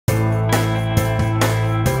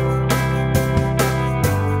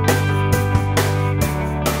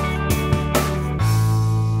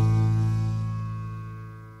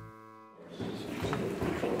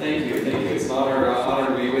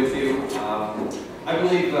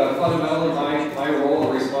believe fundamentally my role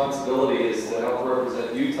and responsibility is to help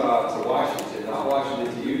represent Utah to Washington, not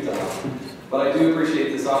Washington to Utah. But I do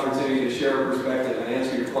appreciate this opportunity to share a perspective and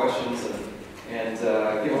answer your questions and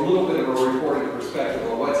give a little bit of a reporting perspective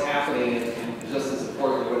of what's happening and just as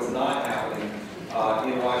importantly, what's not happening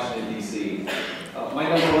in Washington, D.C. My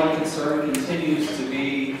number one concern continues to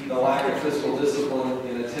be the lack of fiscal discipline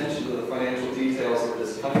and attention to the financial details of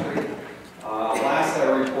this country. Last I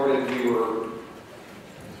reported, we were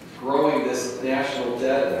growing this national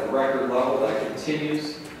debt at a record level that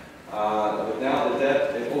continues. But now the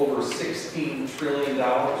debt at over $16 trillion.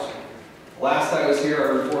 Last I was here,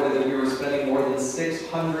 I reported that we were spending more than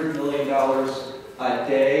 $600 million a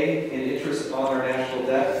day in interest on our national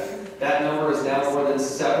debt. That number is now more than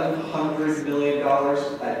 $700 million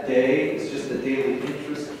a day. It's just the daily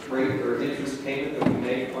interest rate or interest payment that we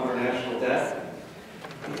make on our national debt.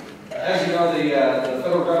 As you know, the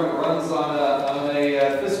federal government runs on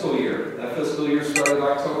a fiscal year. That fiscal year started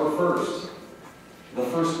October 1st. The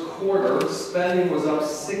first quarter, spending was up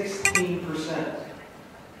 16%.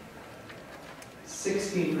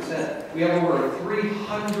 16%. We have over a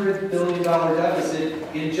 $300 billion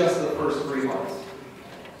deficit in just the first 3 months.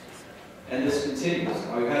 And this continues.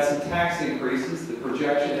 Now, we've had some tax increases. The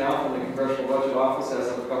projection now from the Congressional Budget Office as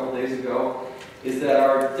of a couple days ago is that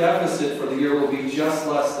our deficit for the year will be just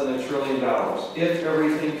less than $1 trillion if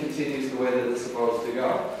everything continues the way that it's supposed to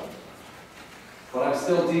go. But I'm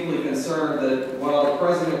still deeply concerned that while the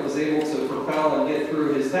President was able to propel and get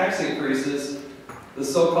through his tax increases, the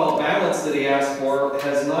so-called balance that he asked for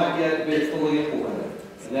has not yet been fully implemented.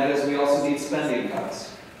 And that is, we also need spending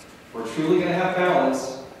cuts. If we're truly going to have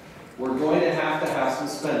balance, we're going to have some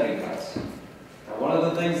spending cuts. Now, one of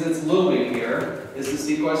the things that's looming here is the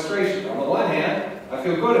sequestration. On the one hand, I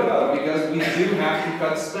feel good about it because we do have to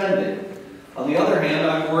cut spending. On the other hand,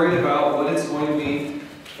 I'm worried about what it's going to mean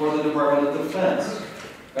for the Department of Defense.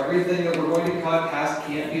 Everything that we're going to cut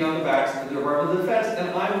can't be on the backs of the Department of Defense, and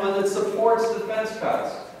I'm one that supports defense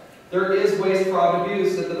cuts. There is waste, fraud,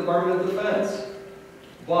 abuse at the Department of Defense.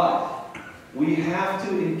 But we have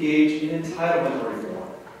to engage in entitlement reform.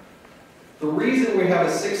 The reason we have a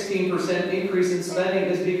 16% increase in spending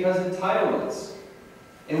is because entitlements.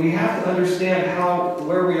 And we have to understand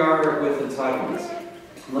where we are with entitlements.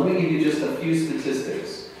 Let me give you just a few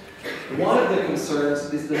statistics. One of the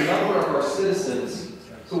concerns is the number of our citizens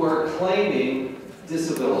who are claiming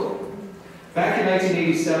disability. Back in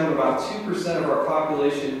 1987, about 2% of our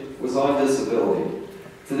population was on disability.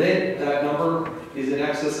 Today, that number is in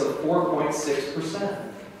excess of 4.6%.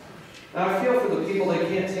 Now, I feel for the people that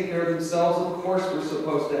can't take care of themselves. Of course, we're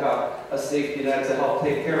supposed to have a safety net to help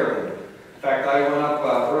take care of them. In fact, I went up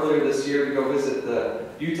earlier this year to go visit the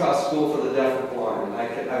Utah School for the Deaf and Blind.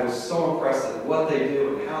 I was so impressed at what they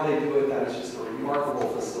do and how they do it. That is just a remarkable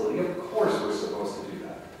facility. Of course, we're supposed to do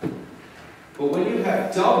that. But when you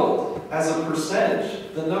have doubled, as a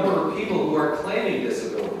percentage, the number of people who are claiming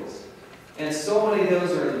disabilities, and so many of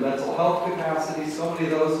those are in the mental health capacity, so many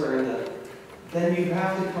of those are in the, then you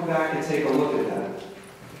have to come back and take a look at that.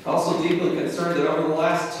 Also deeply concerned that over the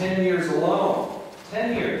last 10 years alone,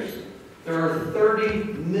 10 years, there are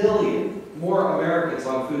 30 million more Americans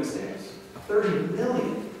on food stamps. 30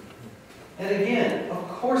 million. And again, of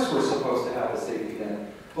course we're supposed to have a safety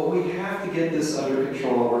net, but we have to get this under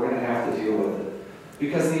control and we're going to have to deal with it.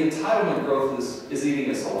 Because the entitlement growth is eating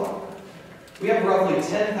us alive. We have roughly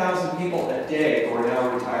 10,000 people a day who are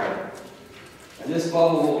now retiring. And this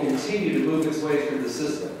bubble will continue to move its way through the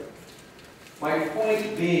system. My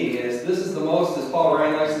point being is, this is the most, as Paul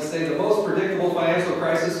Ryan likes to say, the most predictable financial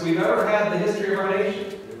crisis we've ever had in the history of our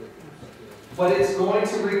nation. But it's going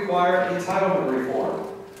to require entitlement reform.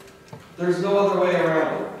 There's no other way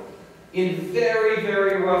around it. In very,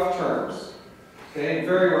 very rough terms, okay, in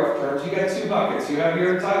very rough terms, you got two buckets. You have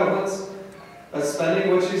your entitlements,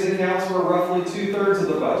 spending, which accounts for roughly 2/3 of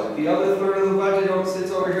the budget. The other third of the budget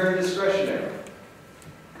sits over here in discretionary.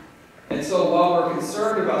 And so while we're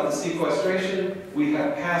concerned about the sequestration, we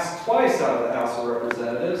have passed twice out of the House of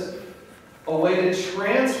Representatives a way to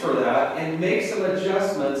transfer that and make some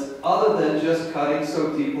adjustments other than just cutting so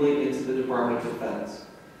deeply into the Department of Defense.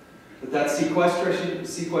 But that sequestration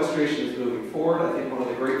is moving forward. I think one of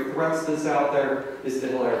the great threats that's out there is the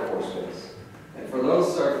Hill Air Force Base. And for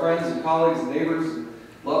those our friends and colleagues and neighbors and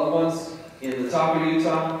loved ones in the top of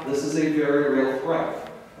Utah, this is a very real threat.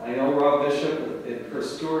 I know Rob Bishop and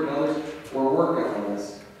Chris Stewart and others were working on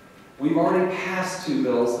this. We've already passed 2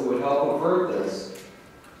 bills that would help avert this,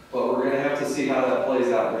 but we're going to have to see how that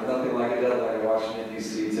plays out. There's nothing like a deadline in Washington,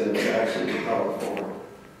 D.C. to actually propel it forward.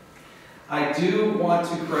 I do want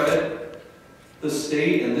to credit the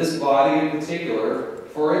state and this body in particular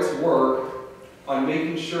for its work on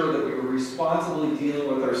making sure that we were responsibly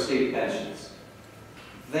dealing with our state pensions.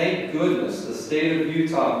 Thank goodness the state of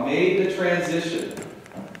Utah made the transition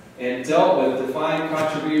and dealt with defined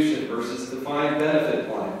contribution versus defined benefit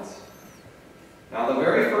plans. Now, the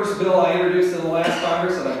very first bill I introduced in the last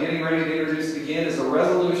Congress, and I'm getting ready to introduce it again, is a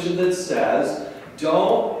resolution that says,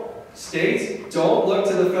 states don't look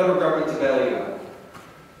to the federal government to bail you out.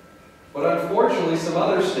 But unfortunately, some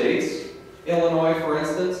other states, Illinois, for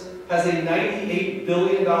instance, has a $98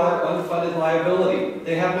 billion unfunded liability.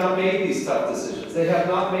 They have not made these tough decisions. They have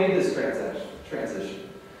not made this transition.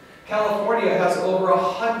 California has over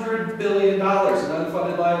 $100 billion in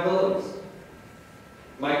unfunded liabilities.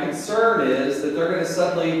 My concern is that they're going to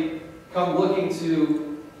suddenly come looking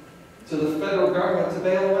to the federal government to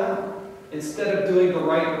bail them out, instead of doing the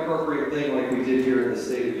right and appropriate thing like we did here in the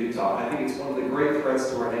state of Utah. I think it's one of the great threats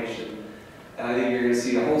to our nation. And I think you're going to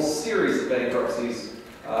see a whole series of bankruptcies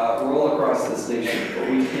roll across this nation.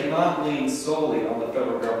 But we cannot lean solely on the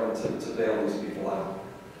federal government to bail these people out.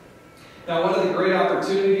 Now, one of the great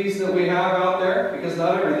opportunities that we have out there, because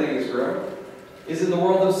not everything is grim, is in the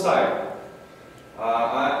world of cyber.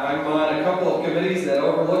 I'm on a couple of committees that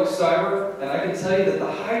overlook cyber, and I can tell you that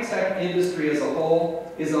the high-tech industry as a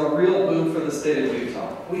whole is a real boon for the state of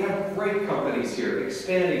Utah. We have great companies here,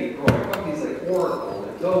 expanding and growing, companies like Oracle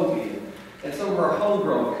and Adobe, and some of our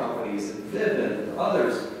homegrown companies, and Vivint and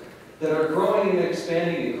others, that are growing and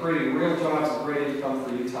expanding and creating real jobs and great income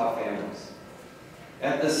for Utah families.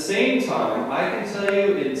 At the same time, I can tell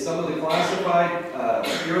you in some of the classified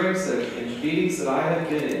hearings and meetings that I have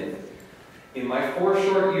been in my 4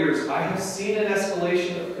 short years, I have seen an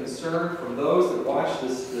escalation of concern from those that watch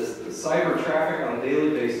this cyber traffic on a daily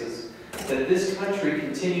basis, that this country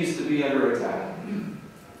continues to be under attack.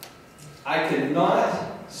 I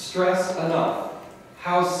cannot stress enough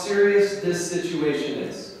how serious this situation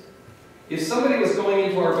is. If somebody was going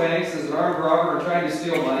into our banks as an armed robber and trying to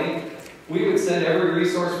steal money, we would send every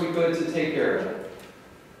resource we could to take care of it.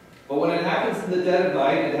 But when it happens in the dead of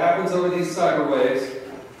night, it happens over these cyber waves,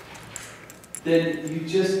 then you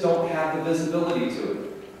just don't have the visibility to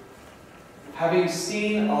it. Having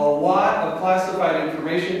seen a lot of classified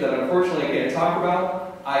information that unfortunately I can't talk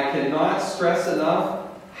about, I cannot stress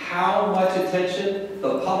enough how much attention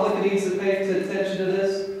the public needs to pay attention to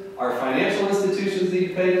this, our financial institutions need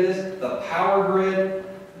to pay to this, the power grid.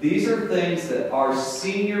 These are things that our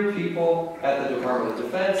senior people at the Department of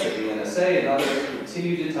Defense, at the NSA, and others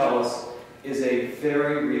continue to tell us is a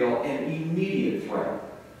very real and immediate threat.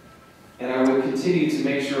 And I would continue to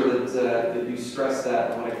make sure that you stress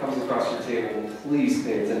that, and when it comes across your table, please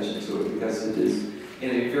pay attention to it, because it is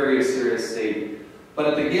in a very serious state.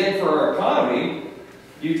 But again, for our economy,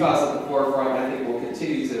 Utah's at the forefront. I think we'll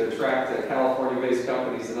continue to attract California-based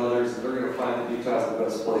companies and others, and they're going to find that Utah's the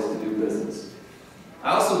best place to do business.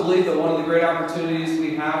 I also believe that one of the great opportunities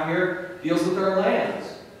we have here deals with our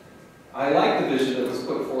lands. I like the vision that was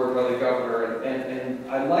put forward by the governor, and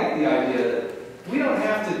I like the idea that we don't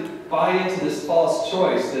have to buy into this false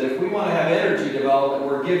choice that if we want to have energy development,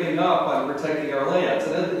 we're giving up on protecting our lands.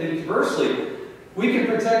 And then conversely, we can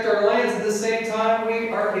protect our lands at the same time we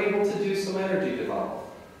are able to do some energy development.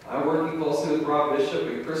 I'm working closely with Rob Bishop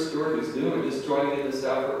and Chris Stewart, who's new and just joining in this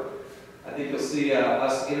effort. I think you'll see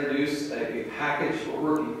us introduce a package. We're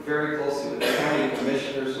working very closely with the county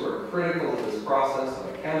commissioners who are critical of this process on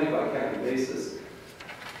a county-by-county basis.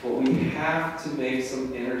 But we have to make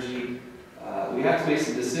some we have to make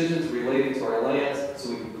some decisions relating to our lands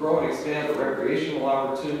so we can grow and expand the recreational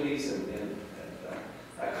opportunities and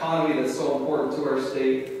economy that's so important to our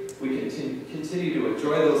state. We continue to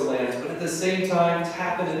enjoy those lands, but at the same time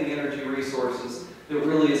tap into the energy resources that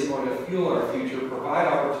really is going to fuel our future, provide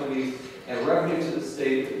opportunities and revenue to the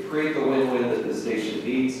state, to create the win-win that this nation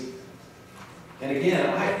needs. And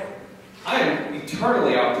again, I am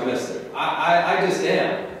eternally optimistic. I just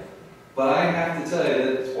am. But I have to tell you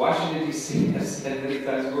that Washington, D.C. has said many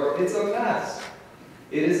times before, it's a mess.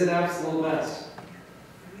 It is an absolute mess.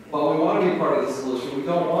 But we want to be part of the solution. We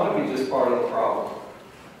don't want to be just part of the problem.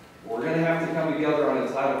 We're going to have to come together on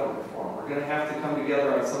entitlement reform. We're going to have to come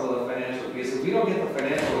together on some of the financial, because if we don't get the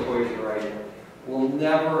financial equation right, we'll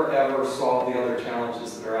never, ever solve the other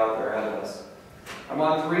challenges that are out there ahead of us. I'm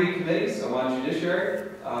on 3 committees. I'm on Judiciary,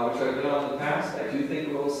 which I've been on in the past. I do think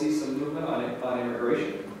we'll see some movement on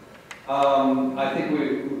immigration. I think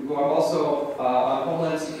I'm also on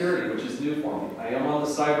Homeland Security, which is new for me. I am on the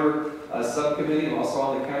Cyber Subcommittee. I'm also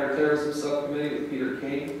on the Counterterrorism Subcommittee with Peter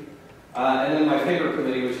King. And then my favorite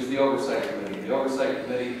committee, which is the Oversight Committee. The Oversight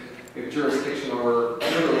Committee, we have jurisdiction over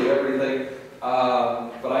literally everything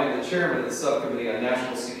but I'm the chairman of the Subcommittee on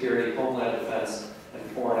National Security, Homeland Defense, and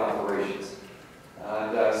Foreign Operations.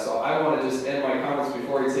 And so I want to just end my comments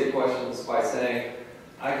before you take questions by saying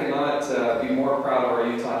I cannot be more proud of our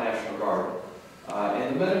Utah National Guard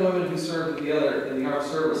and the men and women who served in the armed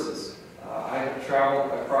services. I have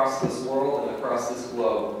traveled across this world and across this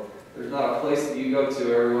globe. There's not a place that you go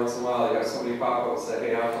to every once in a while you have somebody pop up and say,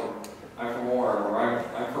 hey, I'm from Warren, or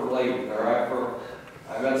I'm from Layton, or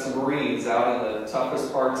I've met some Marines out in the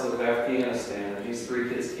toughest parts of Afghanistan, and these three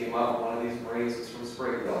kids came up, and one of these Marines was from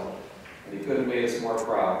Springville, and he couldn't have made us more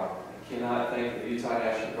proud. I cannot thank the Utah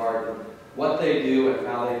National Guard for what they do and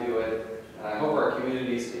how they do it, and I hope our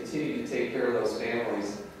communities continue to take care of those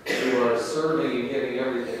families who are serving and giving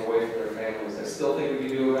everything away from their families. I still think we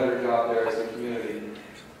can do a better job there as a community,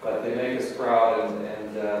 but they make us proud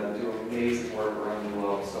and do amazing work around the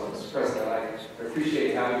globe. So, Mr. President, I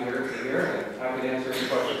appreciate having you here, and I'm happy to answer any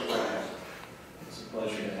questions you might have. It's a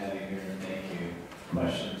pleasure to have you here, and thank you.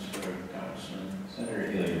 Questions for Congressman Senator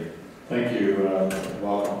Hilliard? Thank you.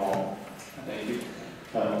 Welcome all. Thank you.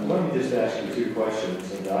 Let me just ask you two questions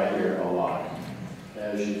that I hear a lot.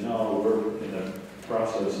 As you know, we're in the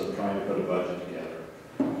process of trying to put a budget together.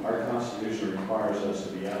 Our Constitution requires us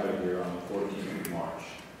to be out of here on the 14th of March.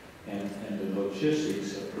 And the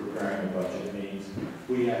logistics of preparing a budget means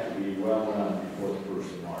we have to be well done before the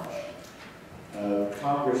 1st of March.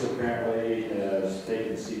 Congress apparently has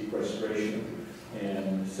taken sequestration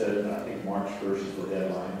and said, I think March 1st is the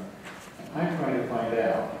deadline. I'm trying to find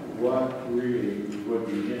out what really would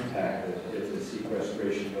be impacted if the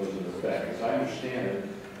sequestration goes into effect. As I understand it,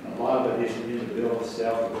 a lot of it is in the bill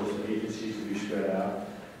itself, for those agencies to be spread out.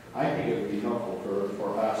 I think it would be helpful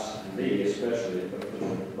for us, and me especially, but for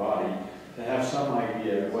the body, to have some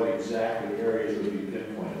idea of what exactly areas would be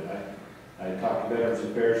pinpointed. I talked to Veterans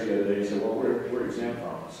Affairs the other day and said, well, we're exempt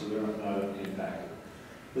from it, so they're not impacted.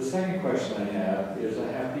 The second question I have is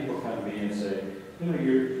I have people come to me and say, you know,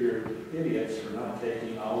 you're idiots for not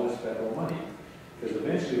taking all this federal money, because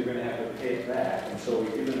eventually we're going to have to pay it back, and so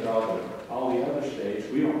we've given it all to all the other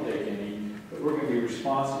states. We don't take any, but we're going to be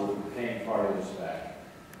responsible for paying part of this back.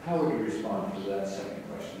 How would you respond to that second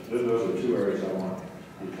question? Those are two areas I want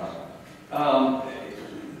to talk about.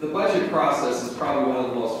 The budget process is probably one of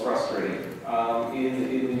the most frustrating.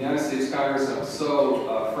 In the United States Congress, I'm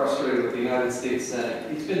so frustrated with the United States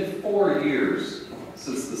Senate. It's been 4 years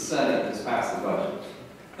since the Senate has passed the budget.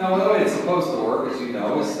 Now, the way it's supposed to work, as you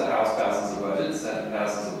know, is the House passes a budget, the Senate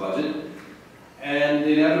passes a budget, and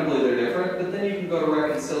inevitably they're different, but then you can go to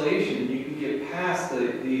reconciliation and you can get past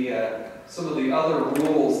some of the other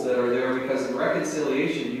rules that are there, because in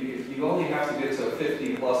reconciliation you only have to get to a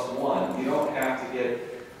 50+1. You don't have to get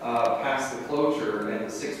past the cloture and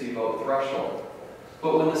the 60-vote threshold.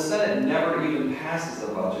 But when the Senate never even passes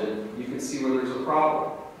a budget, you can see where there's a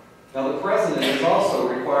problem. Now, the President is also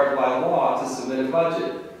required by law to submit a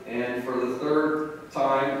budget. And for the third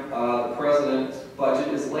time, the President's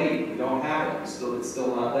budget is late. We don't have it. It's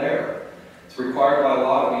still not there. It's required by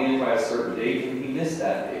law to be in by a certain date, and he missed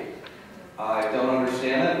that date. I don't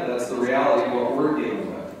understand it, but that's the reality of what we're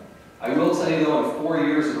dealing with. I will tell you, though, in 4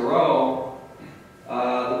 years in a row,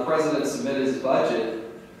 the President submitted his budget.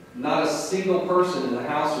 Not a single person in the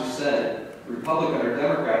House or Senate, Republican or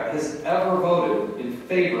Democrat, has ever voted in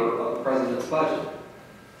favor of the President's budget.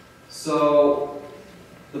 So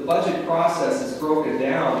the budget process is broken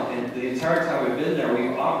down, and the entire time we've been there,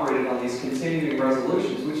 we've operated on these continuing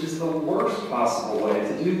resolutions, which is the worst possible way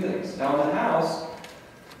to do things. Now, in the House,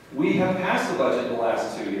 we have passed the budget in the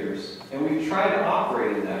last 2 years, and we've tried to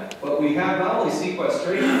operate in that. But we have not only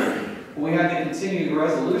sequestration, but we have the continuing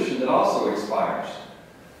resolution that also expires.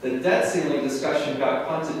 The debt ceiling discussion got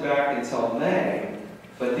punted back until May,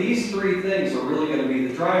 but these three things are really going to be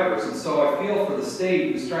the drivers. And so I feel for the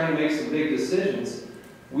state who's trying to make some big decisions,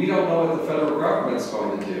 we don't know what the federal government's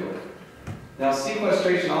going to do. Now,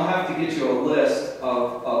 sequestration, I'll have to get you a list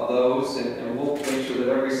of those, and we'll make sure that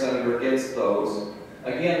every senator gets those.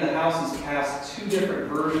 Again, the House has passed 2 different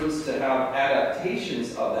versions to have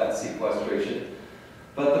adaptations of that sequestration.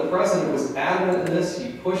 But the President was adamant in this.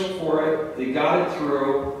 He pushed for it. They got it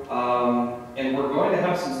through. And we're going to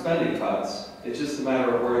have some spending cuts. It's just a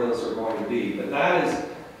matter of where those are going to be. But that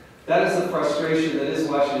is the frustration that is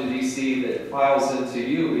Washington, D.C. that files into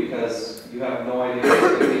you, because you have no idea what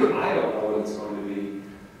it's going to be. I don't know what it's going to be.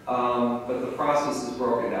 But the process is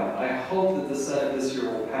broken down. I hope that the Senate this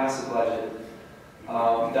year will pass a budget.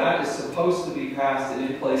 That is supposed to be passed and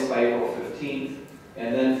in place by April 15th.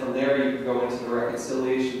 And then from there you can go into the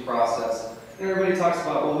reconciliation process. And everybody talks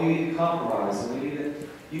about, well, we need to compromise, and we need to.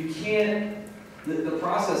 You can't the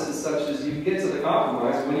process is such as you get to the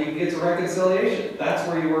compromise when you get to reconciliation. That's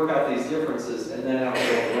where you work out these differences and then have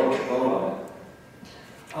a vote on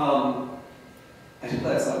it. I think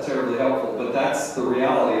that's not terribly helpful, but that's the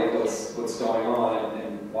reality of what's going on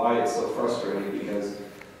and why it's so frustrating, because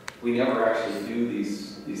we never actually do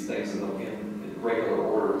these things in regular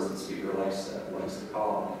order, as the speaker likes to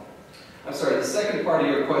call them. I'm sorry, the second part of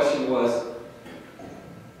your question was,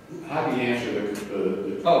 how do you answer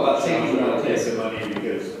the about taking the money? Take the money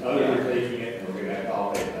because others are taking it and we're going to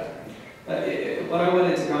all pay that. When I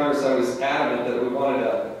went into Congress, I was adamant that we wanted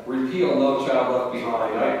to repeal No Child Left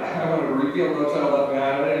Behind. I wanted to repeal No Child Left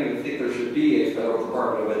Behind. I didn't even think there should be a federal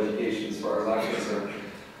Department of Education as far as I'm concerned.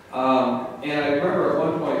 And I remember at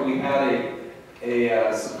one point we had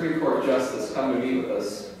a Supreme Court justice come to meet with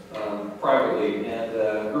us privately, and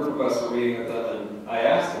a group of us were meeting with them, and I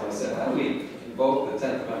asked him, I said, how do we invoke the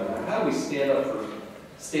 10th Amendment? How do we stand up for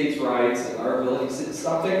states' rights and our ability to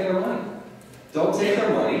stop taking their money? Don't take their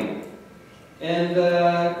money, and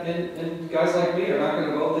guys like me are not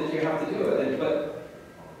going to vote that you have to do it. But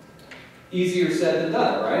easier said than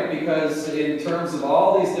done, right? Because in terms of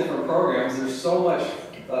all these different programs, there's so much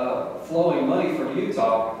flowing money from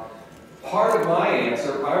Utah. Part of my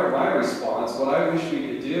answer, part of my response, what I wish we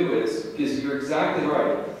could do is you're exactly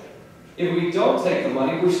right. If we don't take the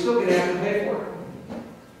money, we're still going to have to pay for it.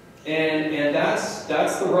 And that's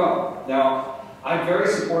the rub. Now, I'm very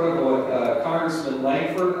supportive of what Congressman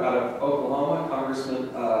Langford out of Oklahoma,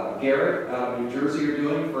 Congressman Garrett out of New Jersey are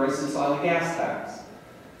doing, for instance, on the gas tax.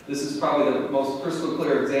 This is probably the most crystal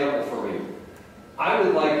clear example for me. I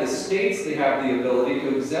would like the states to have the ability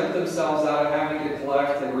to exempt themselves out of having to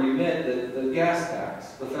collect and remit the gas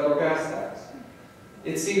tax, the federal gas tax.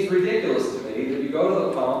 It seems ridiculous to me that you go to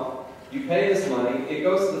the pump, you pay this money, it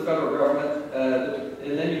goes to the federal government,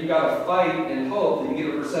 and then you've got to fight and hope that you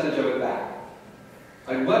get a percentage of it back.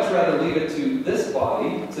 I'd much rather leave it to this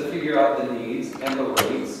body to figure out the needs and the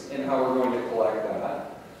rates and how we're going to collect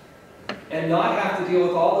that, and not have to deal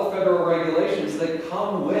with all the federal regulations that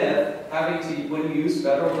come with having to, when you use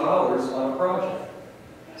federal dollars on a project.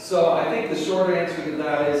 So I think the short answer to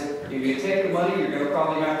that is, if you take the money, you're going to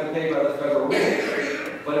probably have to pay by the federal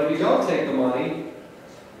rules. But if you don't take the money,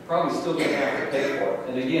 you're probably still going to have to pay for it.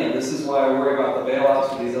 And again, this is why I worry about the bailouts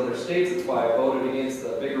for these other states. It's why I voted against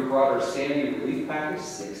the bigger, broader Sandy relief package,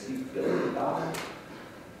 $60 billion.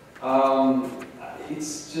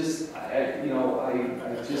 It's just,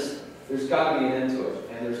 there's got to be an end to it,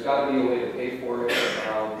 and there's got to be a way to pay for it.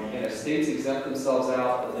 And if states exempt themselves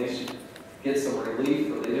out, then they should get some relief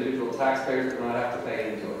for the individual taxpayers to not have to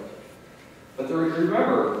pay into it. But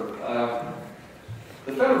remember,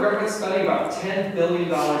 the federal government's spending about $10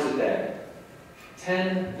 billion a day.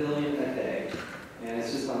 $10 billion a day. And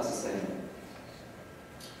it's just not sustainable.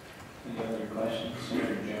 Any other questions?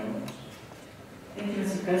 Senator Jones? Thank you,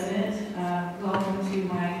 Mr. President. Welcome to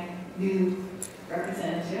my new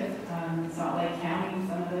representative, Salt Lake County.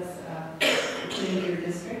 Some of us put in your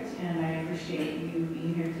district, and I appreciate you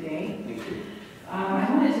being here today. Thank you. I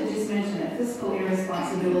wanted to just mention that fiscal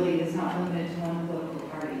irresponsibility is not limited to one political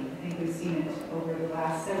party. I think we've seen it over the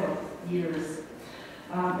last several years.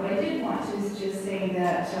 But I did want to just say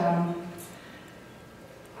that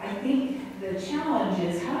I think the challenge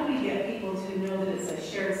is, how do we get people to know that it's a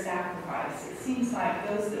shared sacrifice? It seems like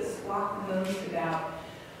those that squawk the most about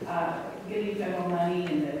getting federal money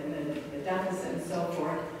and the deficit and so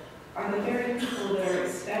forth are the very people that are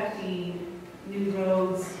expecting new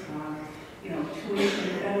roads,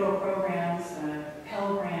 tuition, federal programs,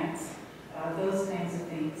 Pell Grants, those kinds of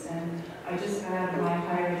things. And I just got out of my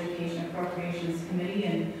Higher Education Appropriations Committee,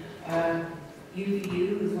 and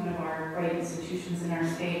UVU, who's one of our great institutions in our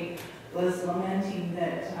state, was lamenting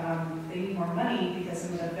that they need more money because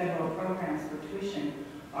some of the federal programs for tuition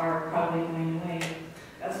are probably going away.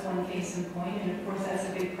 That's one case in point, and of course that's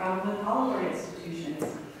a big problem with all of our institutions.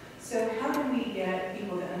 So how do we get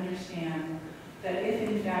people to understand that if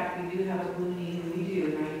in fact we do have a blue need, and we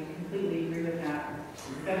do, and I completely agree with that,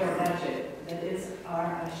 federal budget, that it's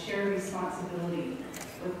a shared responsibility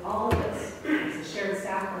with all of us. It's a shared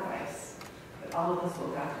sacrifice, but all of us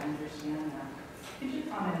will have to understand that. Could you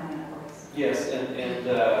comment on that for us? Yes, and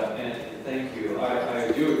thank you.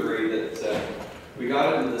 I do agree that we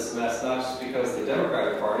got into this mess not just because the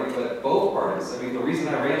Democratic Party, but both parties. I mean, the reason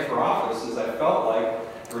I ran for office is I felt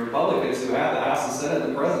like the Republicans who had the House and Senate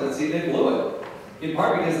and the presidency, they blew it. In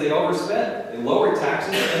part because they overspent. They lowered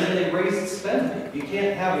taxes and then they raised spending. You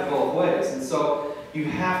can't have it both ways. And so you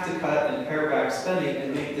have to cut and pare back spending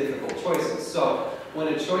and make difficult choices. So when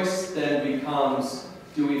a choice then becomes,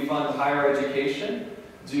 do we fund higher education?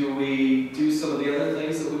 Do we do some of the other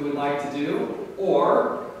things that we would like to do?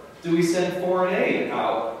 Or do we send foreign aid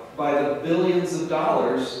out by the billions of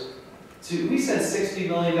dollars we send $60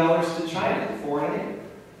 million to China in foreign aid?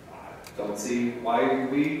 I don't see why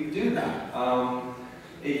we do that.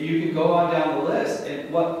 You can go on down the list,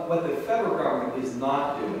 and what the federal government is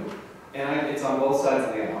not doing, and it's on both sides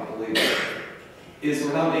of the aisle, believe me, is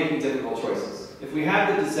we're not making difficult choices. If we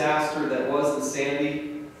have the disaster that was the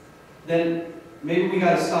Sandy, then maybe we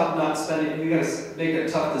got to stop not spending, we got to make a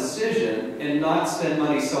tough decision and not spend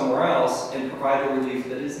money somewhere else and provide the relief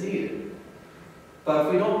that is needed. But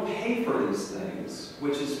if we don't pay for these things,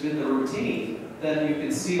 which has been the routine, then you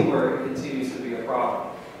can see where it continues to be a problem.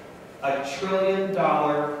 $1 trillion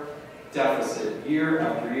deficit year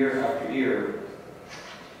after year after year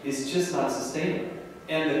is just not sustainable.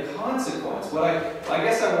 And the consequence, I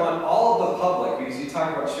guess I want all of the public, because you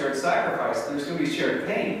talk about shared sacrifice, there's going to be shared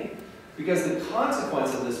pain. Because the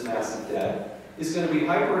consequence of this massive debt is going to be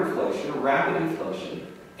hyperinflation, or rapid inflation,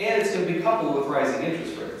 and it's going to be coupled with rising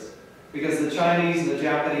interest rates. Because the Chinese and the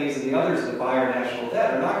Japanese and the others that buy our national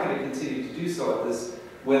debt are not going to continue to do so at this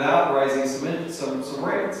without rising some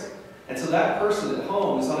rates. And so that person at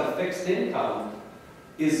home who's on a fixed income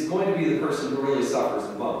is going to be the person who really suffers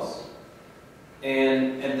the most.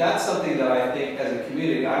 And that's something that I think as a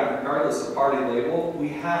community, regardless of party label, we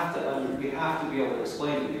have to be able to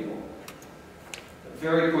explain to people.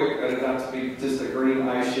 Very quick, not to be just a green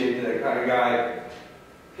eye-shade kind of guy.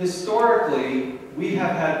 Historically, we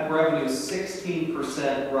have had revenue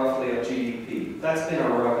 16% roughly of GDP. That's been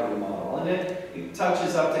our revenue model. And it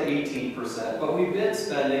touches up to 18%. But we've been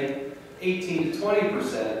spending 18 to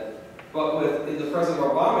 20%. But in the President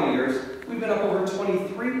Obama years, we've been up over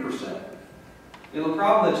 23%. You know, the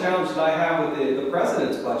problem, the challenge that I have with the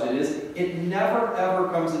president's budget is it never ever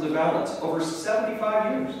comes into balance. Over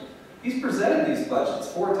 75 years. He's presented these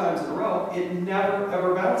budgets 4 times in a row. It never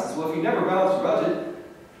ever balances. Well, if you never balance your budget,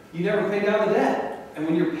 you never pay down the debt. And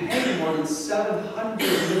when you're paying more than $700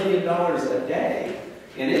 million a day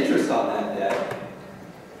in interest on that debt,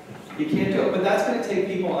 you can't do it. But that's going to take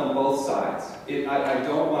people on both sides. I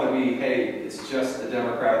don't want to be, hey, it's just the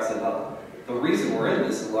Democrats and nothing. The reason we're in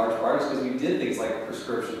this in large part is because we did things like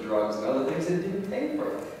prescription drugs and other things and didn't pay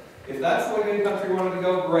for it. If that's the way the country wanted to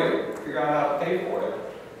go, great. Figure out how to pay for it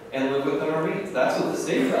and live within our means. That's what the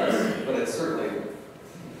state does, but it's certainly,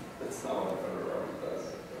 that's not what the federal government does.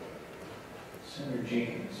 Senator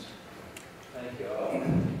Jenkins. Thank you.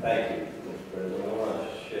 Thank you, Mr. President. I want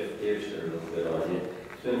to shift gears here a little bit on you.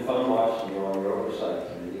 It's been fun watching you on your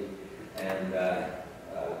oversight committee and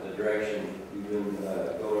the direction you've been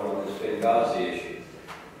going on this Benghazi issue.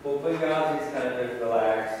 Well, Benghazi's kind of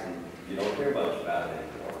relaxed and you don't hear much about it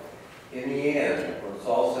anymore. In the end, when it's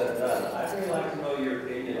all said and done, I'd really like to know your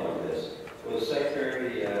opinion on this. Was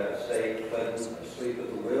Secretary of State Clinton asleep at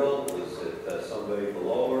the wheel? Was it somebody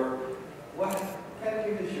below her? What kind of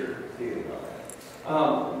give us your feeling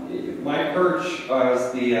on that? My perch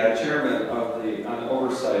as the chairman of on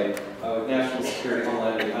oversight of national security,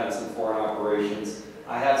 homeland defense, and foreign operations,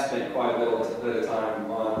 I have spent quite a bit of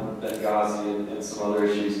time on Benghazi and some other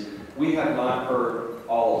issues. We have not heard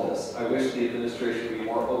all of this. I wish the administration would be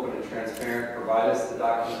more open and transparent, provide us the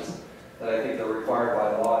documents that I think are required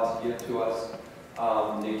by law to give to us.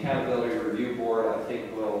 The Accountability Review Board, I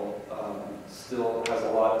think, will still has a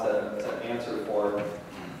lot to answer for.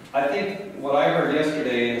 I think what I heard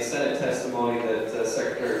yesterday in the Senate testimony that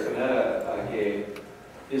Secretary Panetta gave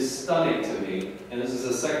is stunning to me, and this is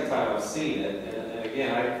the second time I've seen it. And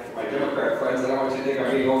again, my Democrat friends, I don't want you to think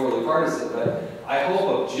I'm being overly partisan, but I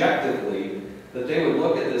hope objectively that they would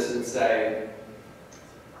look at this and say,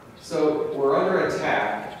 so we're under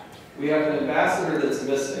attack, we have an ambassador that's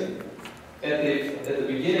missing. At the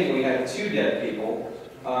beginning, we had 2 dead people.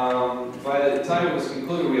 By the time it was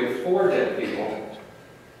concluded, we have 4 dead people.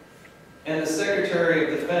 And the Secretary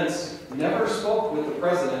of Defense never spoke with the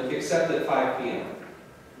President except at 5 p.m.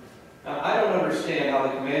 Now, I don't understand how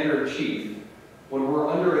the Commander-in-Chief, when we're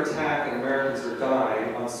under attack and Americans are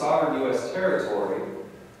dying on sovereign U.S. territory,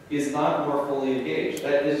 is not more fully engaged.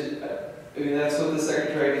 That is, I mean, that's what the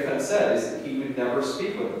Secretary of Defense said, is that he would never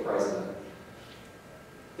speak with the President.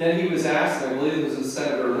 Then he was asked, and I believe it was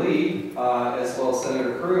Senator Lee, as well as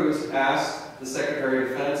Senator Cruz, asked the Secretary of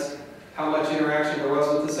Defense how much interaction there was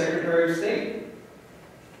with the Secretary of State.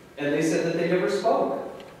 And they said that they never spoke.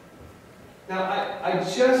 Now, I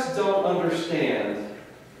just don't understand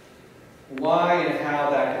why and how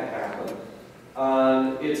that can happen.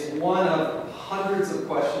 It's one of hundreds of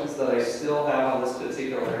questions that I still have on this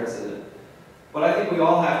particular incident. But I think we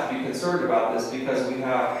all have to be concerned about this because we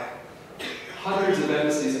have hundreds of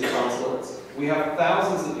embassies and consulates. We have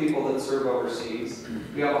thousands of people that serve overseas.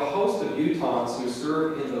 We have a host of Utahns who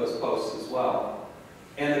serve in those posts as well.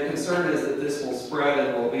 And the concern is that this will spread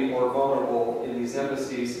and we'll be more vulnerable in these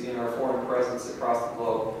embassies in our foreign presence across the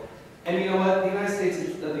globe. And you know what? The United States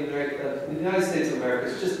of America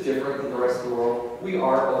is just different than the rest of the world. We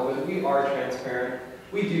are open. We are transparent.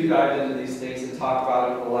 We do dive into these things and talk about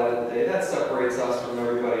it in the light of the day. That separates us from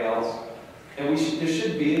everybody else. And there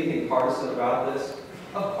shouldn't be anything partisan about this.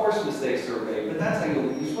 Of course mistakes are made, but that's how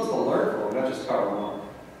you're supposed to learn from them, not just cover them up.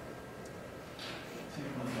 Take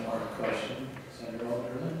one more question. Senator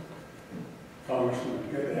Alderman. Congressman,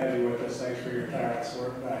 good to have you with us. Thanks for your tireless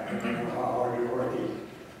work back. I know how hard you're working.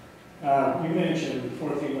 You mentioned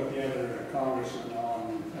working with the other congressmen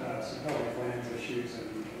on some public lands issues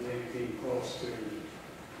and maybe being close to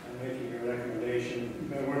making a recommendation.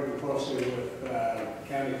 Been working closely with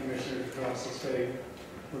county commissioners across the state,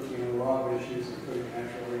 working on a lot of issues, including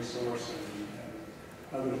natural resource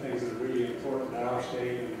and other things that are really important to our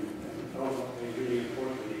state and ultimately really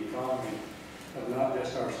important to the economy of not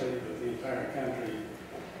just our state, but the entire country.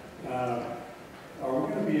 Are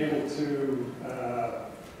we going to be able to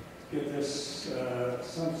get this,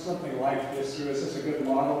 something like this through? Is this a good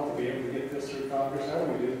model to be able to get this through Congress? How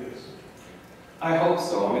do we do this? I hope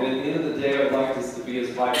so. I mean, at the end of the day, I'd like this to be as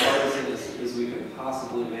bipartisan as we can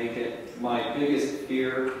possibly make it. My biggest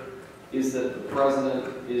fear is that the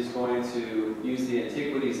president is going to use the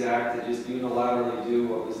Antiquities Act to just unilaterally do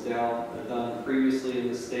what was done previously in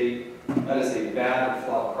the state. That is a bad and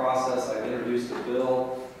flawed process. I've introduced a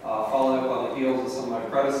bill, following up on the heels of some of my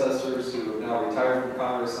predecessors who have now retired from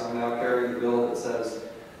Congress. I'm now carrying a bill that says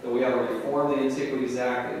that we have to reform the Antiquities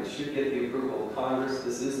Act and it should get the approval of Congress.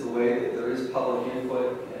 This is the way that there is public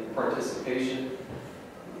input and participation.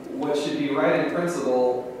 What should be right in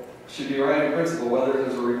principle should be right in principle, whether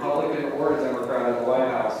there's a Republican or a Democrat in the White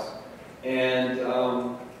House. And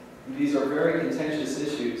these are very contentious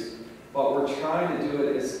issues, but we're trying to do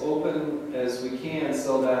it as open as we can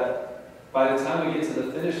so that by the time we get to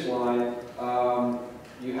the finish line,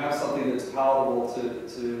 you have something that's palatable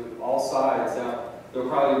to all sides. Now, there'll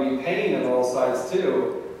probably be pain on all sides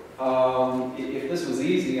too. If this was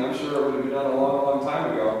easy, I'm sure it would have been done a long, long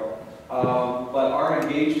time ago. But our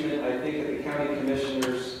engagement, I think, at the county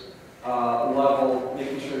commissioners level,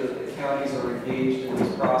 making sure that the counties are engaged in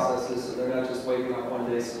these processes so they're not just waking up one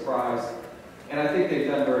day surprised. And I think they've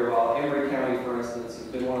done very well. Emory County, for instance, has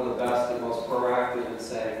been one of the best and most proactive in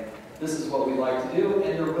saying, this is what we'd like to do,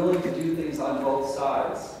 and they're willing to do things on both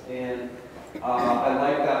sides. And I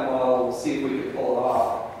like that model. We'll see if we can pull it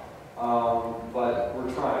off. But we're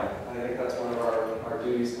trying. I think that's one of our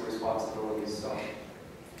duties and responsibilities. So,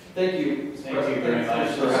 thank you. Thank you very much.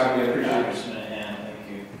 Thanks for having me. I appreciate it.